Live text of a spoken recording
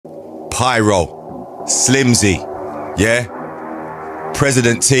PYRO, Slimzee, yeah?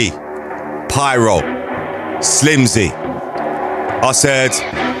 President T, PYRO, Slimzee. I said,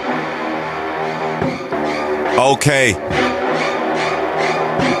 okay.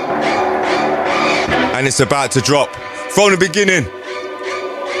 And it's about to drop from the beginning.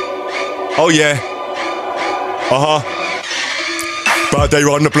 Oh yeah. Bad day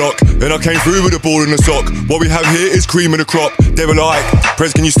on the block, then I came through with a ball in the sock. What we have here is cream in the crop. They were like,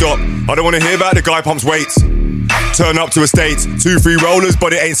 Prez, can you stop? I don't wanna hear about the guy pumps weights. Turn up to estates, 2-3 rollers,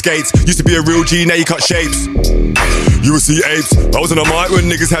 but it ain't skates. Used to be a real G, now you cut shapes. You will see apes. I was on a mic when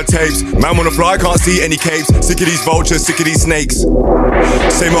niggas had tapes. Man wanna fly, can't see any capes. Sick of these vultures, sick of these snakes.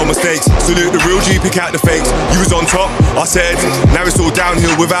 Same old mistakes, salute the real G, pick out the fakes. You was on top, I said, now it's all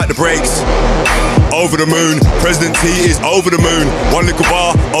downhill without the brakes. Over the moon, President T is over the moon. One little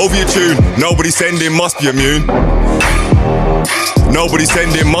bar, over your tune. Nobody sending, must be immune. Nobody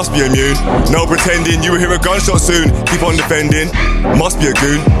sending, must be immune. No pretending, you will hear a gunshot soon. Keep on defending, must be a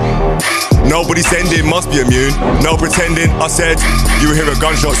goon. Nobody sending, must be immune. No pretending, I said, you will hear a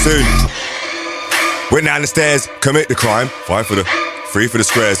gunshot soon. Went down the stairs, commit the crime. 5 for the, 3 for the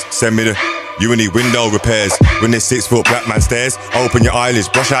squares. Send me the, you will need window repairs. When this 6-foot black man stares, open your eyelids,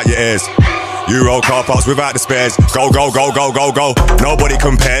 brush out your ears. Euro car parks without the spares. Go, go, go, go, go, go. Nobody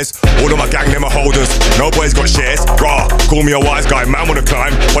compares. All of my gang, them are holders. Nobody's got shares. Rah, call me a wise guy. Man wanna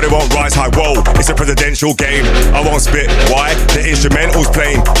climb, but it won't rise high. Whoa, it's a presidential game. I won't spit. Why? The instrumental's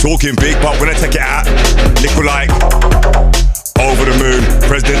playing. Talking big, but when I take it out, liquid like over the moon.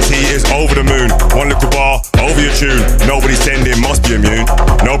 President T is over the moon. One little bar, over your tune. Nobody sending, must be immune.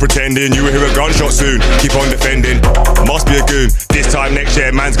 No pretending, you will hear a gunshot soon. Keep on defending, must be a goon. This time next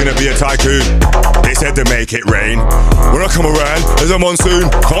year, man's gonna be a tycoon. They said to make it rain. When I come around, there's a monsoon.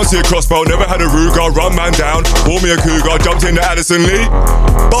 Can't see a crossbow, never had a Ruger. Run man down, bought me a Cougar. Jumped into Addison Lee.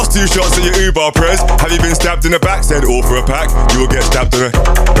 Bust 2 shots at your Uber, Prez. Have you been stabbed in the back? Said all for a pack. You will get stabbed in the...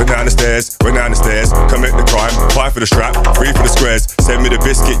 Went down the stairs, commit the crime. 5 for the strap, 3 for the squares. Send me the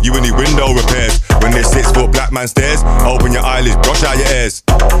biscuit, you will need window repairs. When this 6-foot black man stares, open your eyelids, brush out your ears.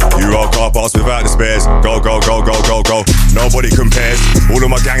 You roll car parks without the spares. Go, go, go, go, go, go. Nobody compares. All of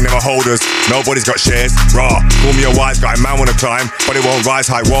my gang, them are holders. Nobody's got shares. Rah, call me a wise guy. Man wanna climb, but it won't rise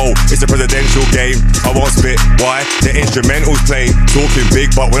high. Whoa, it's a presidential game. I won't spit. Why? The instrumental's playing. Talking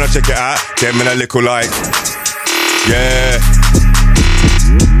big, but when I check it out, them men a little like, yeah.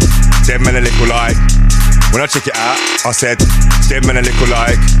 Them men a little like. When I check it out, I said, them men a little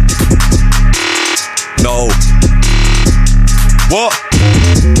like, no. What?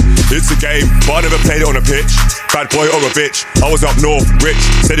 It's a game, but I never played it on a pitch. Bad boy or a bitch. I was up north, rich.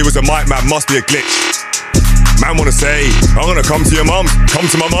 Said he was a mic man, must be a glitch. Man wanna say, I'm gonna come to your mum's. Come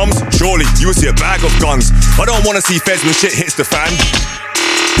to my mum's? Surely you will see a bag of guns. I don't wanna see feds when shit hits the fan.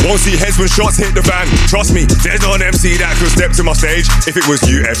 Won't see heads when shots hit the van. Trust me, there's no an MC that could step to my stage if it was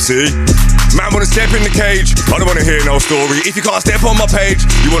UFC. Man wanna step in the cage, I don't wanna hear no story. If you can't step on my page,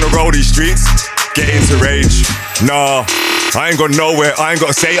 you wanna roll these streets, get into rage. Nah, I ain't got nowhere, I ain't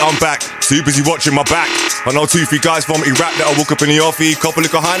gotta say I'm back. Too busy watching my back. I know 2-3 guys from Iraq that I walk up in the offie, couple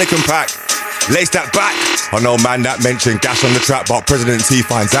little Heineken pack. Lace that back. I know man that mentioned gas on the trap, but President T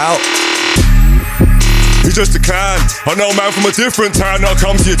finds out he's just a clown. I know man from a different town, now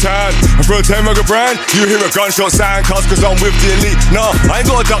come to your town. And for a 10 mega brand, you hear a gunshot sound, cause I'm with the elite. Nah, I ain't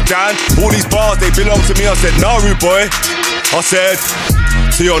gotta duck down. All these bars, they belong to me. I said, nah, rude boy. I said,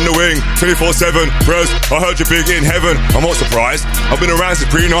 T on the wing, 24/7. Prez, I heard you're big in heaven. I'm not surprised. I've been around since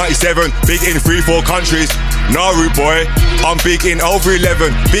pre-97. Big in 3-4 countries. Nah, rude boy. I'm big in over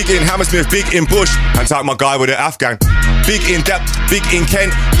 11. Big in Hammersmith, big in Bush. And type my guy with an Afghan. Big in Dap, big in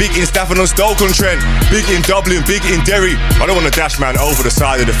Kent, big in Stafford on Stoke-on-Trent, big in Dublin, big in Derry. I don't want to dash man over the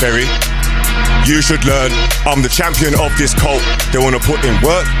side of the ferry. You should learn, I'm the champion of this cult. They want to put in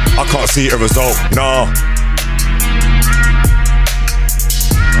work, I can't see a result. Nah.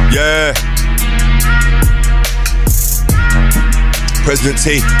 Yeah. President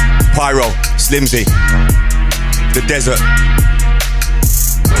T, PYRO, Slimzee, the desert.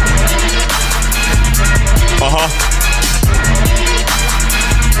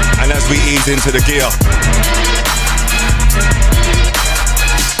 And as we ease into the gear,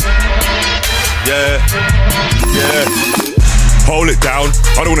 yeah. Hold it down,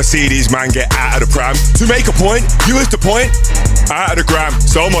 I don't wanna see these man get out of the pram. To make a point, you is the point. Out of the gram,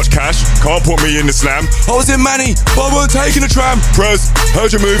 so much cash, can't put me in the slam. I was in Manny, but I weren't taking a tram. Prez,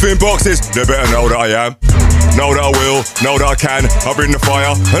 heard you moving boxes, they better know that I am. know that I will, know that I can. I bring the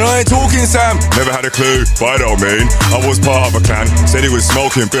fire, and I ain't talking Sam. Never had a clue, but I don't mean I was part of a clan. Said he was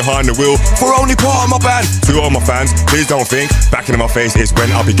smoking behind the wheel for only part of my band. To all my fans, please don't think backing in my face is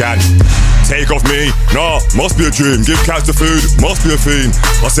when I began. Take off me, nah, must be a dream. Give cats the food, must be a fiend.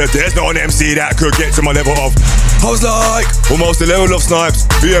 I said there's not an MC that could get to my level of. I was like, almost the level of Snipes.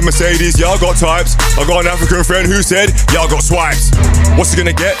 BM Mercedes, yeah, I got types. I got an African friend who said, yeah, I got swipes. What's he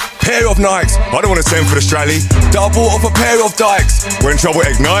gonna get? Pair of Nikes. I don't wanna send for the Strally, that I bought off a pair of dykes. When trouble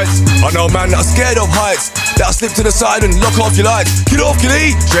ignites, I know man that are scared of heights, that'll slip to the side and lock off your lights. Kill off,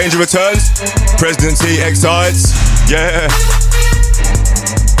 Killy. Stranger returns. President T excites. Yeah.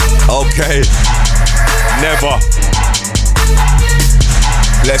 Okay. Never.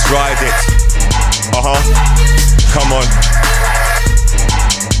 Let's ride it. Come on.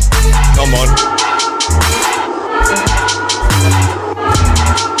 Come on.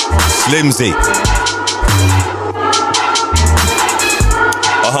 Slimzee.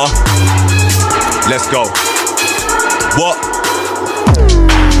 Let's go. What?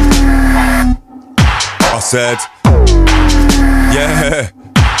 I said, yeah.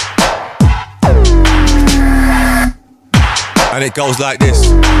 And it goes like this.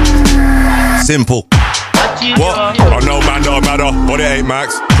 Simple. What? I know man don't matter, but it ain't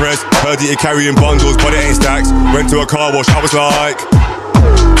Max. Press, heard that you're carrying bundles, but it ain't stacks. Went to a car wash, I was like,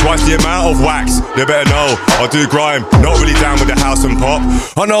 twice the amount of wax. They better know I do grime, not really down with the house and pop.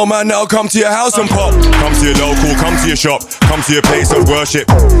 I know man that'll come to your house and pop. Come to your local, come to your shop, come to your place of worship,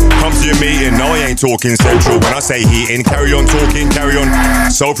 come to your meeting. No, I ain't talking central when I say heating. Carry on talking, carry on.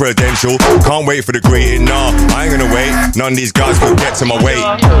 So prudential, can't wait for the greeting. Nah, I ain't gonna wait. None of these guys could get to my weight.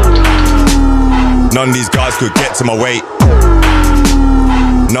 None of these guys could get to my weight.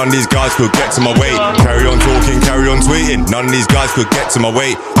 None of these guys could get to my weight. Carry on talking, carry on tweeting. None of these guys could get to my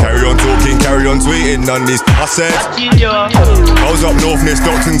weight. Carry on talking, carry on tweeting. None of these. I said, I was up north near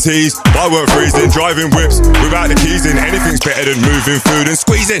Stockton Tees, but I weren't freezing. Driving whips without the keys in. Anything's better than moving food and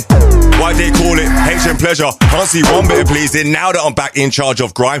squeezing. Why they call it H and pleasure? Can't see one bit of pleasing. Now that I'm back in charge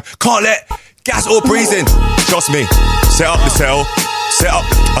of grime, can't let gas or breezing. Trust me, set up the cell. Set up,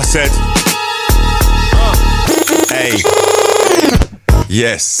 I said. Hey,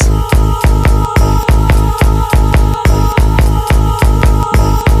 yes.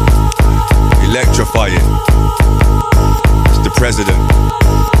 Electrifying. It's the president.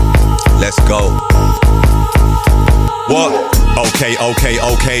 Let's go. What?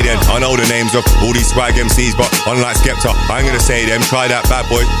 Okay then. I know the names of all these swag MCs, but unlike Skepta, I ain't gonna say them. Try that bad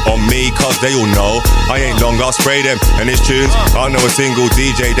boy on me, cause they all know I ain't long, I'll spray them. And his tunes, I know a single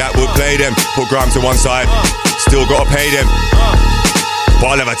DJ that would play them. Put grime to one side, still gotta pay them.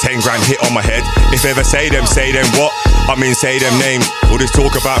 But I'll have a 10 grand hit on my head. If ever say them what? I mean say them names. All this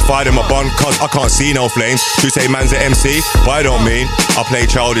talk about fighting my bun, cause I can't see no flames. You say man's an MC, but I don't mean I play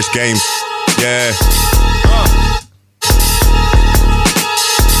childish games. Yeah.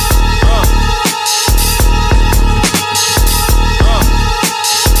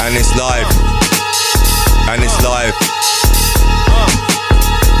 And it's live. And it's live.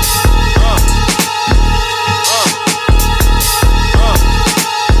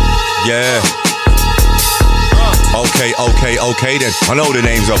 Yeah. Okay then. I know the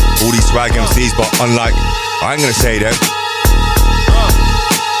names of all these swag MCs, but unlike, I ain't gonna say them.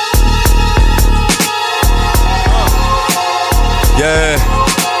 Yeah.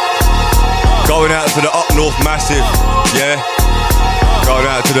 Going out to the up north massive. Yeah. Going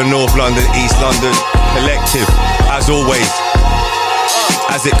out to the North London, East London collective, as always,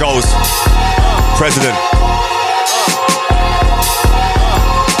 as it goes. President.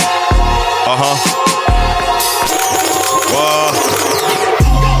 Whoa.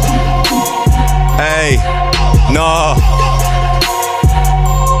 Hey, nah.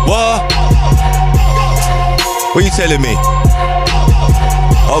 What? What are you telling me?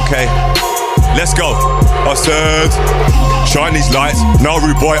 Okay, let's go. I said, shine these lights, no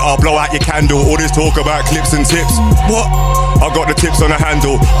rude boy, I'll blow out your candle. All this talk about clips and tips. What? I got the tips on the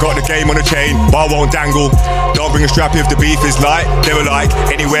handle, got the game on the chain, but I won't dangle. Don't bring a strap if the beef is light. They were like,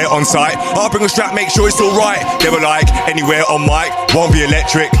 anywhere on site. I'll bring a strap, make sure it's alright. They were like, anywhere on mic, won't be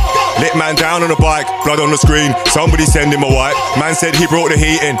electric. Lit man down on a bike, blood on the screen. Somebody send him a wipe. Man said he brought the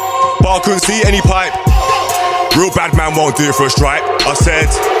heat in, but I couldn't see any pipe. Real bad man won't do it for a stripe. I said,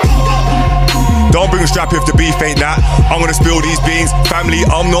 don't bring a strap if the beef ain't that. I'm gonna spill these beans. Family,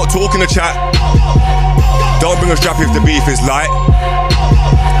 I'm not talking to chat. Don't bring a strap if the beef is light.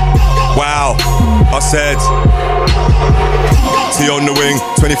 Wow, I said T on the wing,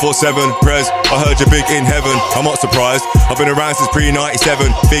 24/7. Prez, I heard you're big in heaven. I'm not surprised. I've been around since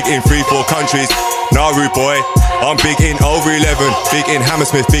pre-97. Big in 3-4 countries. Nah, rude boy. I'm big in over 11. Big in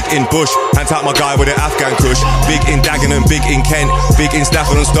Hammersmith, big in Bush. Hands out my guy with an Afghan kush. Big in Dagenham, big in Kent. Big in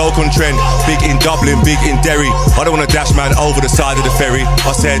Stafford and Stoke-on-Trent. Big in Dublin, big in Derry. I don't want to dash man over the side of the ferry.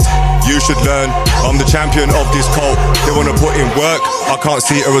 I said, you should learn. I'm the champion of this cult. They want to put in work. I can't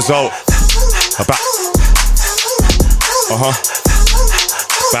see a result. About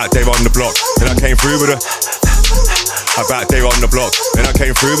day on the block. Then I came through with a about day on the block. Then I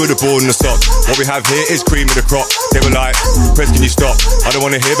came through with the ball and the sock. What we have here is cream of the crop. They were like, Press, can you stop? I don't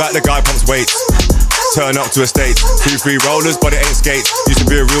want to hear about the guy pumps weights. Turn up to a state. 2-3 rollers, but it ain't skates. Used to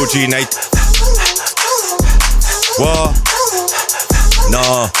be a real G, Nate. What?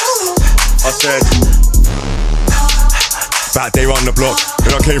 Nah. I said back day on the block.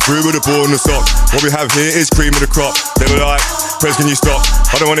 Then I came through with the ball and the sock. What we have here is cream of the crop. They were like, Press, can you stop?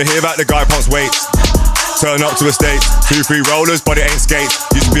 I don't want to hear about the guy pumps weights. Turn up to a state. 2-3 rollers, but it ain't skates.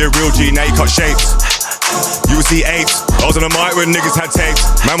 Used to be a real G, Nate cut shapes. You would see apes. I was on a mic when niggas had tapes.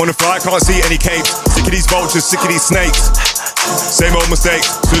 Man on the fly, can't see any capes. Sick of these vultures, sick of these snakes. Same old mistakes.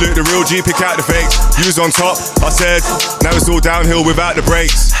 Salute the real G, pick out the fakes. You was on top, I said. Now it's all downhill without the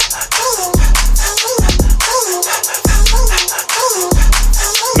brakes.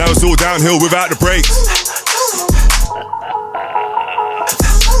 Now it's all downhill without the brakes.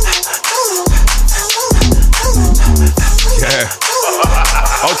 Yeah.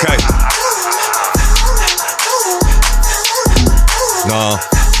 Okay. Nah.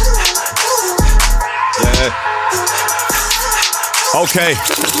 Yeah. Okay.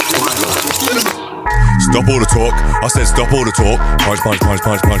 Stop all the talk. I said stop all the talk. Punch, punch, punch,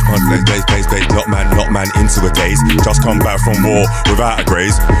 punch, punch, punch. Blaze. Not man into a daze. Just come back from war without a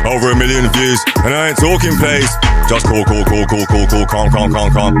graze. Over 1 million views, and I ain't talking plays. Just cool, calm.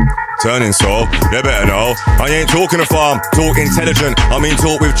 Turning soul, they better know. I ain't talking a farm, talk intelligent, I mean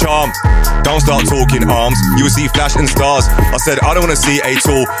talk with charm. Don't start talking arms, you will see flash and stars. I said I don't wanna see a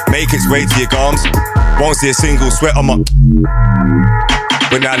tool make its way to your gums. Won't see a single sweat on my...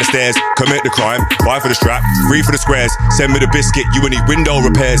 Went down the stairs, commit the crime. Buy for the strap, 3 for the squares. Send me the biscuit, you will need window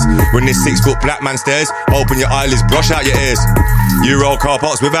repairs. When this 6-foot black man stares, open your eyelids, brush out your ears. Euro car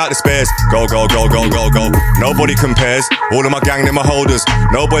parks without the spares. Go. Nobody compares. All of my gang, they're my holders.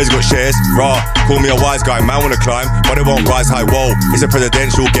 Nobody's got shares. Rah, call me a wise guy, man wanna climb, but it won't rise high. Whoa, it's a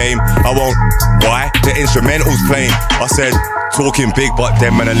presidential game. I won't. Why? The instrumental's playing. I said, talking big, but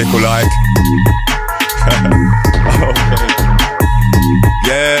them men a little like. Okay.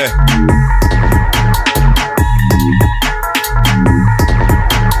 Yeah.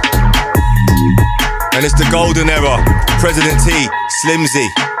 And it's the golden era. President T, Slimzee.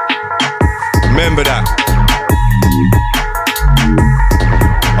 Remember that.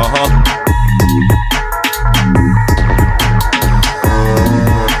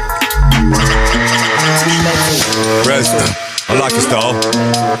 President, I like your style.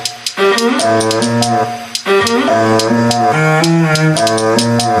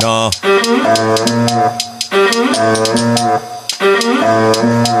 Nah.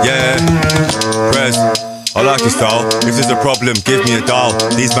 Yeah. Press. I like your style. If there's a problem, give me a dial.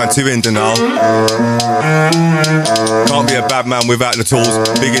 These man too in denial. Can't be a bad man without the tools.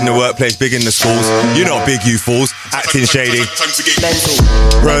 Big in the workplace, big in the schools. You're not big, you fools. Acting shady.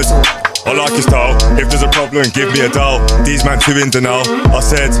 Press. I like your style. If there's a problem, give me a dial. These man too in denial. I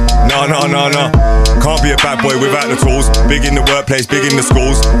said, nah. Can't be a bad boy without the tools. Big in the workplace, big in the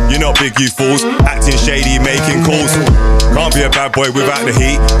schools. You're not big, you fools. Acting shady, making calls. Can't be a bad boy without the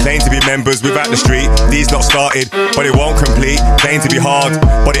heat. Claim to be members without the street. These not started, but it won't complete. Claim to be hard,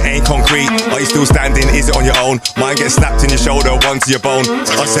 but it ain't concrete. Are you still standing? Is it on your own? Mine gets slapped in your shoulder, one to your bone.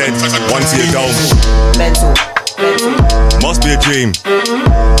 I said, one to your dome. Mental. Must be a dream.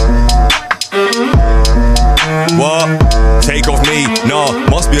 What? Take off me? Nah,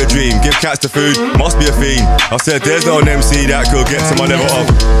 must be a dream. Give cats the food, must be a fiend. I said there's no MC that could get to my level of.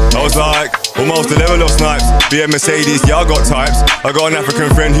 I was like, almost the level of snipes. Be a Mercedes, y'all got types. I got an African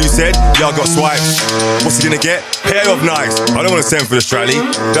friend who said, y'all got swipes. What's he gonna get? Pair of Nikes. I don't wanna send for the Strally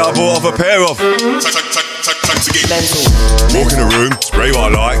that I bought off a pair of. Walk in the room, spray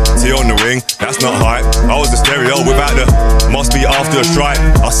what I like. T on the wing, that's not hype. I was the stereo without the must be after a stripe.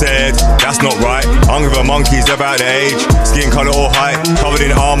 I said, that's not right. I'm with a monkey's about the age. Skin colour or height, covered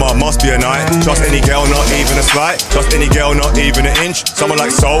in armour, must be a knight. Trust any girl, not even a slight. Trust any girl, not even an inch. Someone like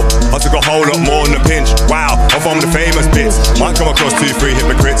Salt, I took a whole lot more than a pinch. Wow, I'm from the famous bits. Might come across 2-3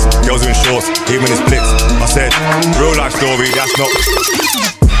 hypocrites. Girls in shorts, even in splits. I said, real life story, that's not.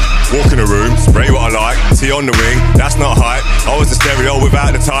 Walk in the room, spray what I like, tea on the wing, that's not hype. I was the stereo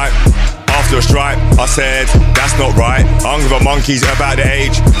without the type. After a stripe, I said, that's not right. I don't give a monkey's about the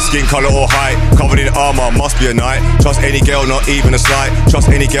age, skin colour or height. Covered in armour, must be a knight. Trust any girl, not even a slight. Trust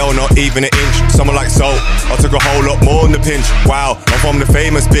any girl, not even an inch. Someone like Salt, I took a whole lot more than the pinch. Wow, I'm from the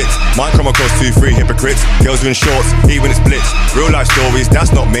famous bits. Might come across 2-3 hypocrites. Girls in shorts, even it's blitz. Real life stories,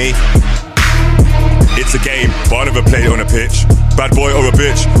 that's not me. It's a game, but I never played it on a pitch. Bad boy or a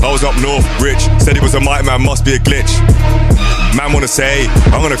bitch, I was up north, rich. Said he was a mic man, must be a glitch. Man wanna say,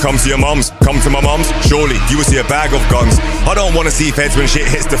 I'm gonna come to your mum's. Come to my mum's, surely you will see a bag of guns. I don't wanna see heads when shit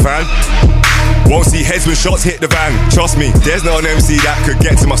hits the fan. Won't see heads when shots hit the van. Trust me, there's not an MC that could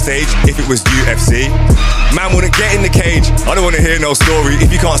get to my stage if it was UFC. Man wouldn't get in the cage, I don't wanna hear no story.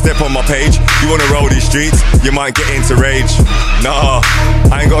 If you can't step on my page, you wanna roll these streets, you might get into rage. Nah,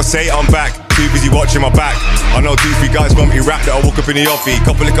 I ain't gotta say I'm back. Too busy watching my back. I know 2-3 guys want me rap that I walk up in the offie.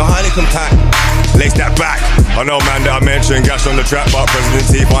 Couple of Heineken pack, lace that back. I know man that I mentioned gash on the track, but President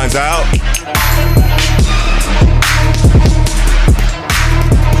T finds out.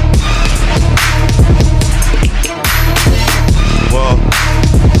 Whoa.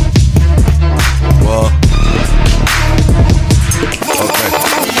 Okay.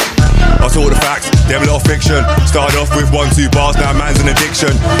 I saw the facts, them little fiction. Started off with 1-2 bars, now man's an addiction.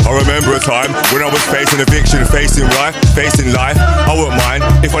 I remember a time when I was facing eviction, facing life. I wouldn't mind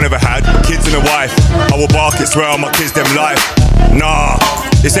if I never had kids and a wife. I will bark it, swear on my kids, them life. Nah,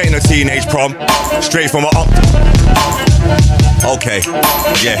 this ain't a teenage prom. Straight from my up. Okay,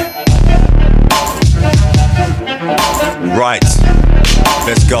 yeah. Right,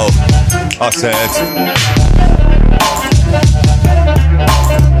 let's go. I said.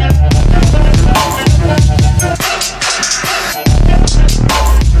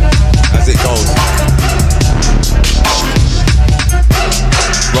 As it goes.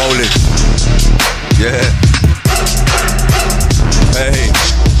 Rolling. Yeah. Hey.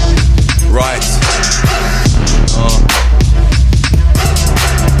 Right.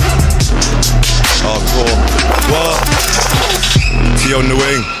 Oh, cool. What? Tea on the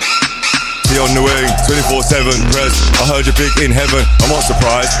wing. Tea on the wing. 24/7. Press. I heard you're big in heaven. I'm not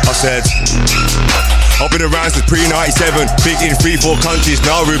surprised. I said. I've been around since pre-97, big in 3-4 countries,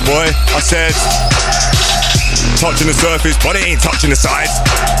 now rude boy. I said, touching the surface, but it ain't touching the sides.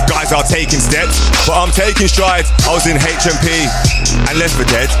 Guys are taking steps, but I'm taking strides. I was in HMP and left for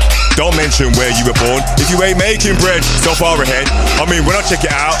dead. Don't mention where you were born if you ain't making bread. So far ahead, I mean when I check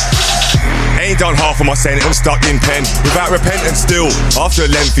it out, ain't done half of my sentence, stuck in pen without repentance still, after a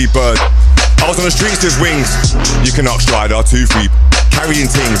lengthy bird. I was on the streets with wings. You can knock strider, 2-3. Carrying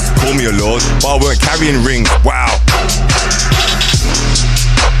things, call me a lord, but I weren't carrying rings, wow.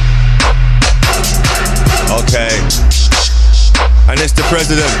 Okay, and it's the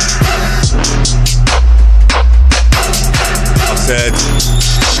president. I said,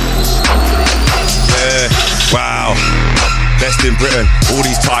 yeah, wow. Best in Britain, all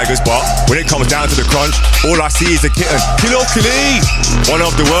these tigers, but when it comes down to the crunch, all I see is a kitten. Kilo Kili, one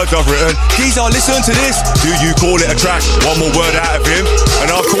of the words I've written. Geezer, listen to this. Do you call it a track? One more word out of him,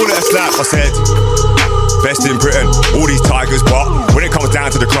 and I'll call it a slap. I said, best in Britain, all these tigers, but when it comes down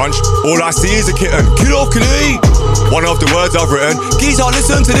to the crunch, all I see is a kitten. Kilo Kili, one of the words I've written. Geezer,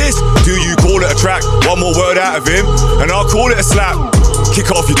 listen to this. Do you call it a track? One more word out of him, and I'll call it a slap. Kick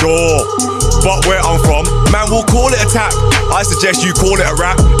off your door. But where I'm from, man, we'll call it a tap. I suggest you call it a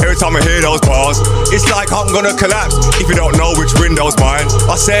rap. Every time I hear those bars, it's like I'm gonna collapse if you don't know which window's mine.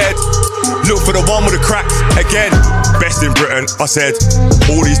 I said, look for the one with the cracks. Again, best in Britain. I said,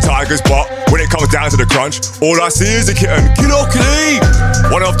 all these tigers, but when it comes down to the crunch, all I see is a kitten. Kilo Kili,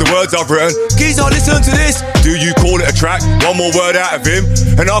 one of the words I've written. Geezer, listen to this. Do you call it a track? One more word out of him,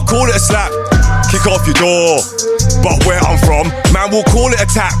 and I'll call it a slap. Kick off your door. But where I'm from, man, we'll call it a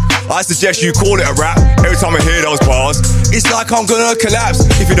tap. I suggest you call it a rap. Every time I hear those bars, it's like I'm gonna collapse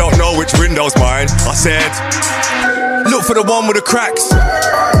if you don't know which window's mine. I said, look for the one with the cracks. That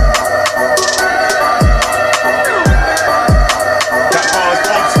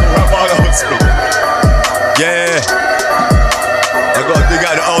bar's old school. Yeah, I gotta dig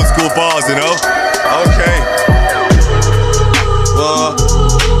out the old school bars, you know. Okay.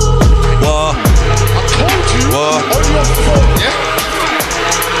 Yeah?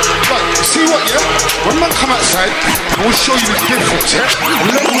 Right, see what, yeah? When man come outside, I will show you the difference, yeah?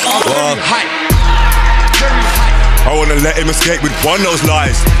 Levels are very high. Very high. I wanna let him escape with one those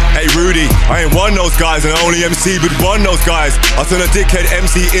lies. Hey Rudy, I ain't one those guys, and I only MC with one those guys. I turn a dickhead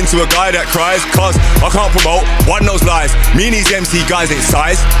MC into a guy that cries, cause I can't promote one those lies. Me and these MC guys ain't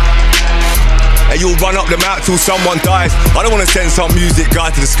size. and you'll run up the mount till someone dies. I don't wanna send some music guy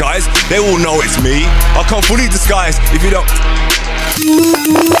to the skies. They all know it's me. I come fully disguised if you don't.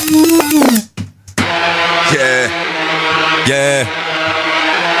 Yeah, yeah.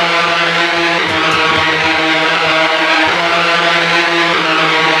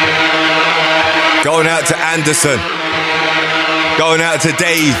 Going out to Anderson. Going out to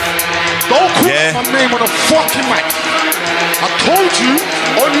Dave. Don't call my name on the fucking mic. I told you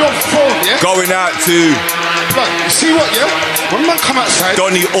on your phone, yeah? Going out to... Look, you see what, yeah? When man come outside,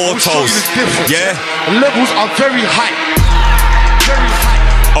 Donny I'll show you Autos. the difference, Yeah? The levels are very high. Very high.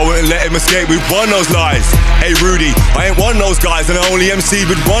 I wouldn't let him escape with one of those lies. Hey Rudy, I ain't one of those guys, and I only MC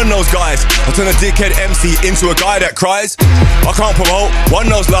with one of those guys. I turn a dickhead MC into a guy that cries. I can't promote one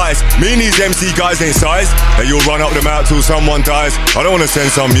of those lies. Me and these MC guys ain't size. And you'll run up them out till someone dies. I don't wanna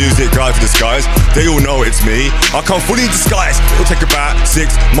send some music guy to the skies. They all know it's me. I come fully disguised. It'll take about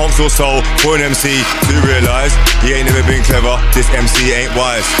 6 months or so for an MC to realise he ain't never been clever. This MC ain't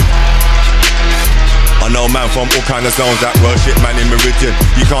wise. I know man from all kind of zones that worship man in Meridian.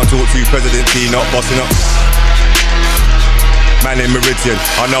 You can't talk to President T, not bossing up. Man in Meridian.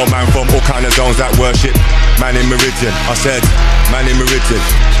 I know man from all kind of zones that worship man in Meridian. I said, man in Meridian.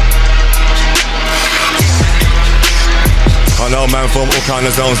 I know man from all kind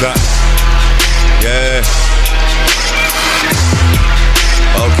of zones that. Yeah.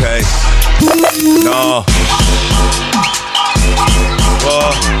 Okay. No.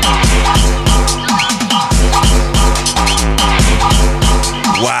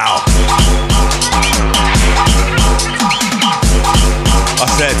 Wow. I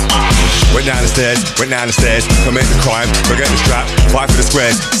said, went down the stairs, commit the crime, forget the strap, fight for the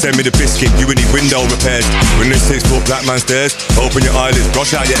squares, send me the biscuit, you will need window repairs. When this 6-foot black man stares, open your eyelids,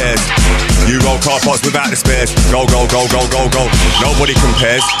 brush out your hairs. You roll car parts without the spares, go, go, go, go, go, go. Nobody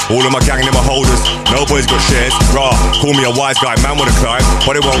compares, all of my gang, them are holders, nobody's got shares. Rah, call me a wise guy, man wanna climb,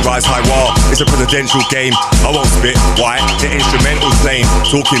 but it won't rise high wall. It's a presidential game, I won't spit, why? The instrumental's plain,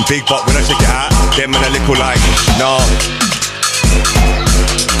 talking big, but when I check it out, them and a little like, nah.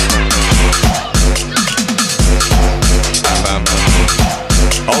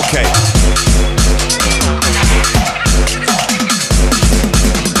 Okay.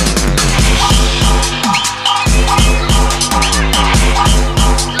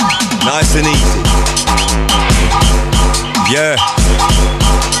 Nice and easy. Yeah.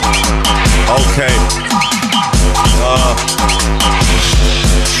 Okay.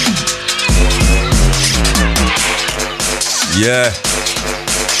 Yeah.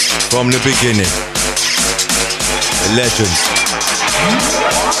 From the beginning. The legends.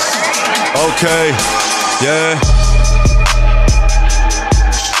 Okay, yeah.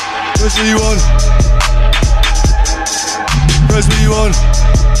 Press what you want. Press what you want.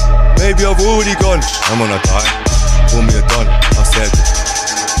 Maybe I've already gone. I'm on a die. Call me a don. I said.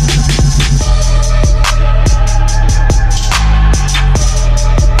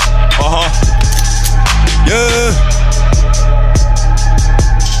 Yeah.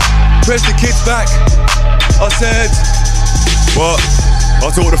 Press the kids back. I said. What? I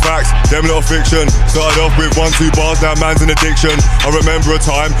talk the facts, them little fiction. Started off with 1-2 bars, now man's an addiction. I remember a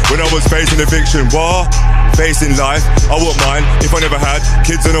time when I was facing eviction. What? Facing life, I wouldn't mind if I never had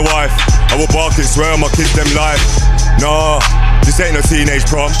kids and a wife. I would bark and swear on my kids them life. Nah, this ain't no teenage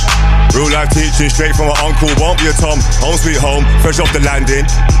prom. Real life teaching straight from my uncle, won't be a Tom. Home sweet home, fresh off the landing.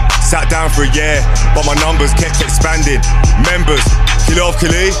 Sat down for a year, but my numbers kept expanding. Members, kill off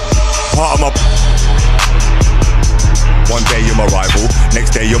Killy, part of my... One day you're my rival,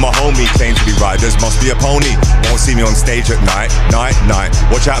 next day you're my homie. Claim to be riders, must be a pony. Won't see me on stage at night.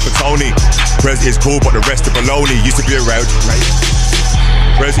 Watch out for Tony. Prez is cool, but the rest are baloney. Used to be around.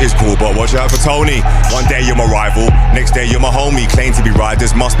 Prez is cool, but watch out for Tony. One day you're my rival, next day you're my homie. Claim to be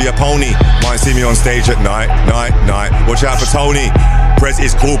riders, must be a pony. Might see me on stage at night. Watch out for Tony. Prez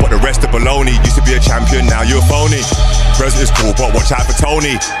is cool, but the rest are baloney. Used to be a champion, now you're a phony. Prez is cool, but watch out for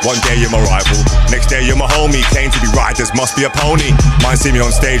Tony. One day you're my rival, next day you're my homie. Claim to be riders, must be a pony. Might see me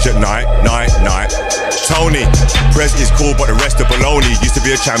on stage at night. Tony, Prez is cool, but the rest are baloney. Used to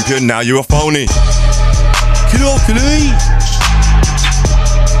be a champion, now you're a phony. Kill off, Killy.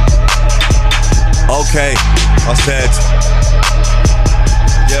 Okay, I said,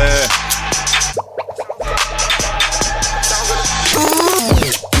 yeah.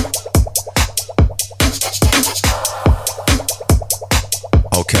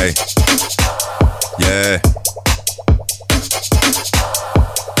 Okay, yeah.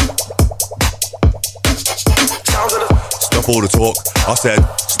 Stop all the talk. I said,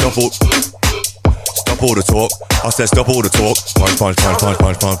 stop stop all the talk. I said stop all the talk. Punch, punch, punch, punch,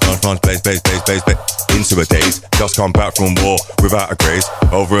 punch, punch, punch, punch, blaze, blaze, blaze, blaze, blaze. Into a daze, just come back from war without a grace.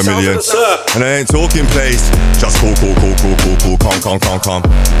 Over a million, and I ain't talking place. Just cool, cool, cool, cool, cool, cool, calm, calm, calm, calm.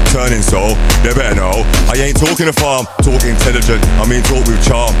 Turning soul, they better know. I ain't talking a farm, talk intelligent. I mean talk with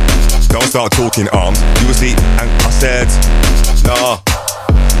charm. Don't start talking arms. You will see, and I said, nah.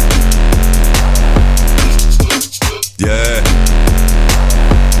 Yeah.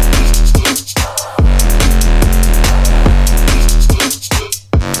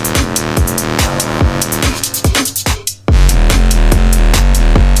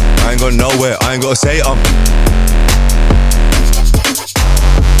 I ain't going nowhere, I ain't gotta say it.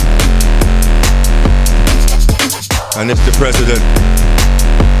 And it's the president.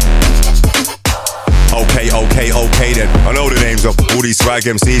 Okay, okay, okay then. I know the names of all these swag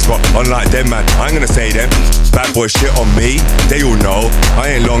MCs, but unlike them, man, I ain't gonna say them. Bad boy shit on me, they all know.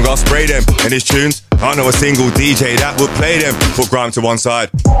 I ain't long, I'll spray them. And his tunes, I know a single DJ that would play them. Put grime to one side,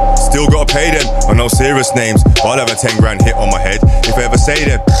 still gotta pay them. I know serious names, but I'll have a 10 grand hit on my head if I ever say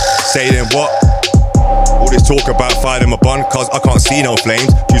them. Say them what? All this talk about fire in my bun, cause I can't see no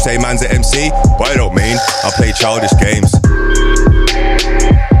flames. You say man's an MC, but I don't mean I play childish games.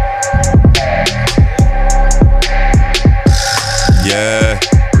 Yeah,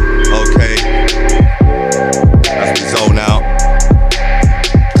 okay. That's the zone out.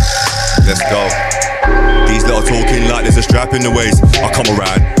 Let's go. These lot are talking like there's a strap in the waist. I come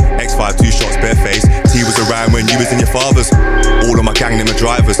around, X5, 2 shots, bare face. T was around when you was in your father's. All of my gang, them are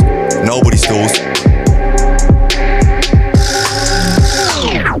drivers. Nobody stalls.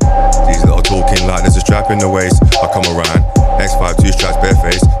 These lot are talking like there's a strap in the waist. I come around, X5, 2 straps, bare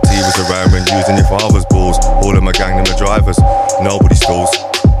face. T was around when you was in your father's balls. All of my gang, them are drivers. Nobody stalls.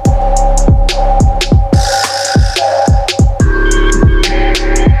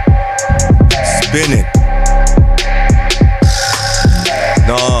 Spinning.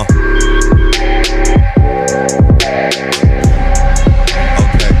 Nah.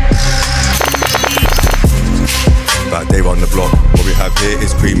 Okay. Back day on the block. What we have here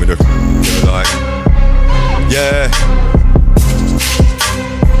is cream of the like. Yeah.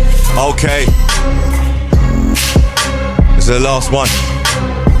 Okay. This is the last one.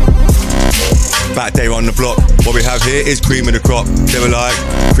 Back day on the block. What we have here is cream of the crop. They were like,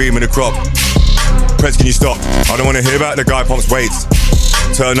 cream of the crop. Prez, can you stop? I don't wanna hear about the guy pumps weights.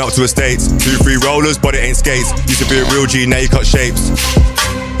 Turn up to estates. 2-3 rollers, but it ain't skates. Used to be a real G, now you cut shapes.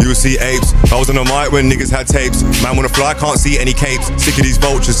 You will see apes. I was on the mic when niggas had tapes. Man wanna fly, can't see any capes. Sick of these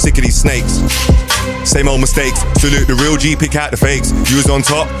vultures, sick of these snakes. Same old mistakes. Salute the real G, pick out the fakes. You was on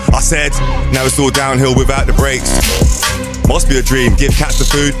top, I said. Now it's all downhill without the brakes. Must be a dream, give cats the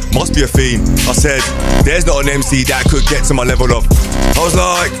food, must be a fiend. I said, there's not an MC that could get to my level of. I was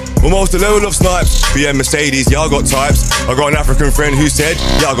like, almost the level of snipes. BM Mercedes, yeah I got types. I got an African friend who said,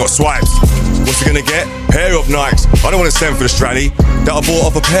 yeah I got swipes. What's he gonna get? Pair of Nikes. I don't wanna send for the stranny that I bought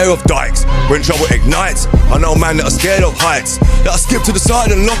off a pair of dykes. When trouble ignites, I know man that are scared of heights. That I skip to the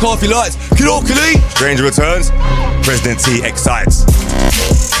side and knock off your lights. Kili, stranger returns, President T excites.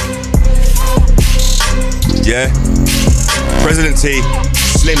 Yeah, President T,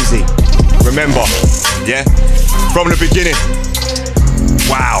 Slimzee. Remember, yeah, from the beginning.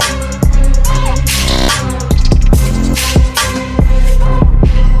 Wow.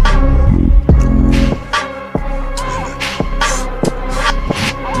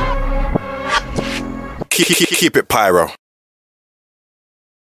 Keep it pyro.